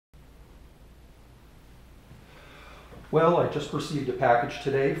Well, I just received a package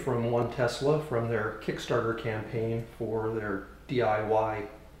today from oneTesla from their Kickstarter campaign for their DIY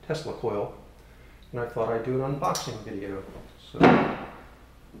Tesla coil, and I thought I'd do an unboxing video. So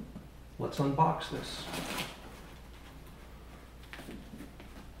let's unbox this.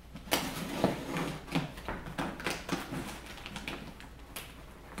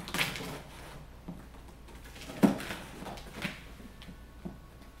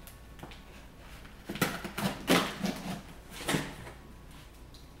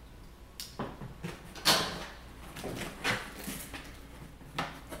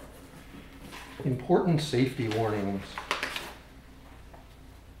 Important safety warnings.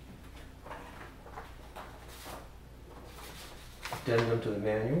 Addendum to the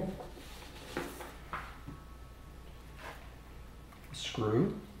manual. A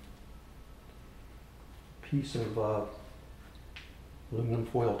screw. Piece of aluminum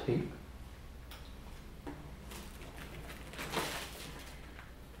foil tape.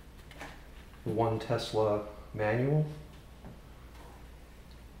 The oneTesla manual.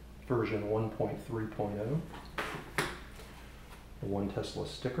 Version 1.3.0, a oneTesla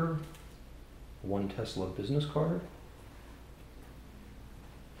sticker, a oneTesla business card,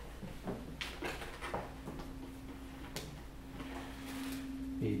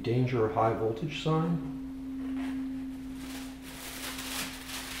 a danger high voltage sign,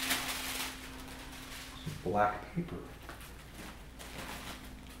 some black paper,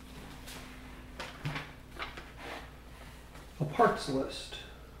 a parts list.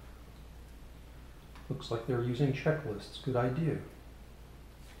 Looks like they're using checklists. Good idea.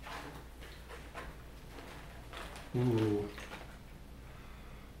 Ooh.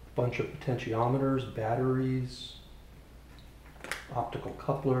 Bunch of potentiometers, batteries, optical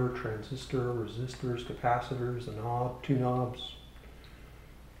coupler, transistor, resistors, capacitors, a knob, two knobs,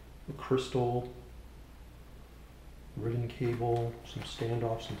 a crystal, ribbon cable, some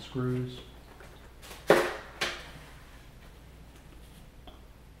standoffs and screws.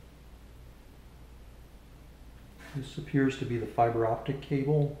 This appears to be the fiber optic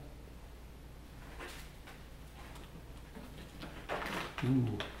cable.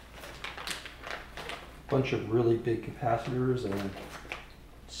 Ooh. Bunch of really big capacitors and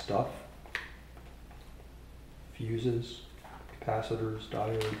stuff. Fuses, capacitors,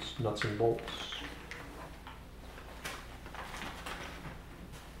 diodes, nuts and bolts.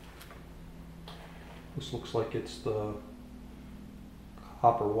 This looks like it's the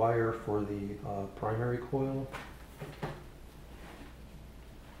copper wire for the primary coil.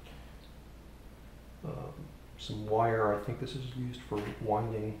 Some wire, I think this is used for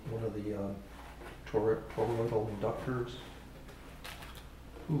winding one of the toroidal inductors.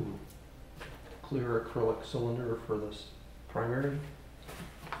 Ooh, clear acrylic cylinder for this primary.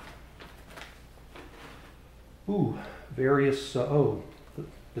 Ooh, various, the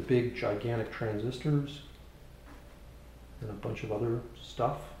big gigantic transistors and a bunch of other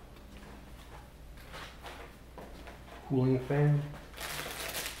stuff. Cooling fan,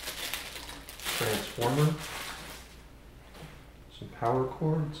 transformer, some power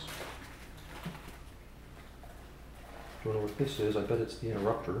cords. Don't know what this is. I bet it's the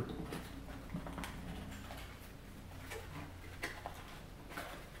interrupter.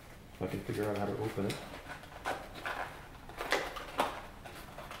 If I can figure out how to open it.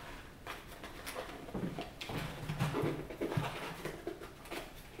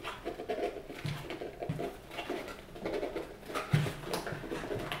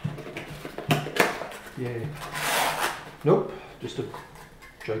 Yay. Nope, just a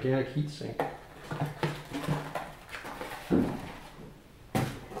gigantic heat sink.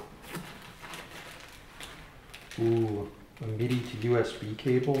 Ooh, a MIDI to USB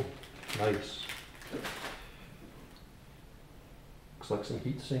cable. Nice. Looks like some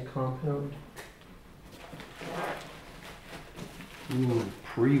heatsink compound. Ooh,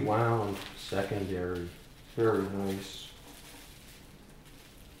 pre-wound secondary. Very nice.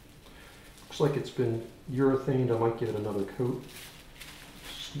 Looks like it's been urethaned. I might give it another coat.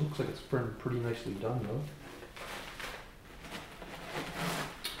 Looks like it's pretty nicely done though.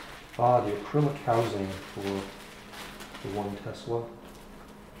 Ah, the acrylic housing for the oneTesla.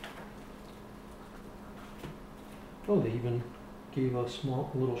 Oh, they even gave a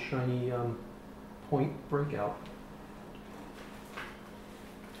small, little shiny point breakout.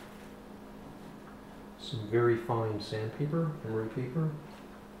 Some very fine sandpaper, emery paper.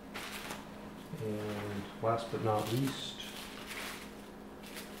 And last but not least,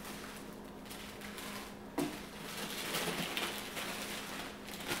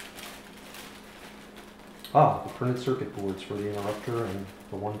 the printed circuit boards for the interrupter and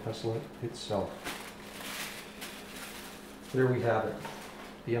the oneTesla itself. there we have it,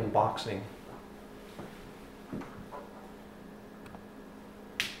 the unboxing.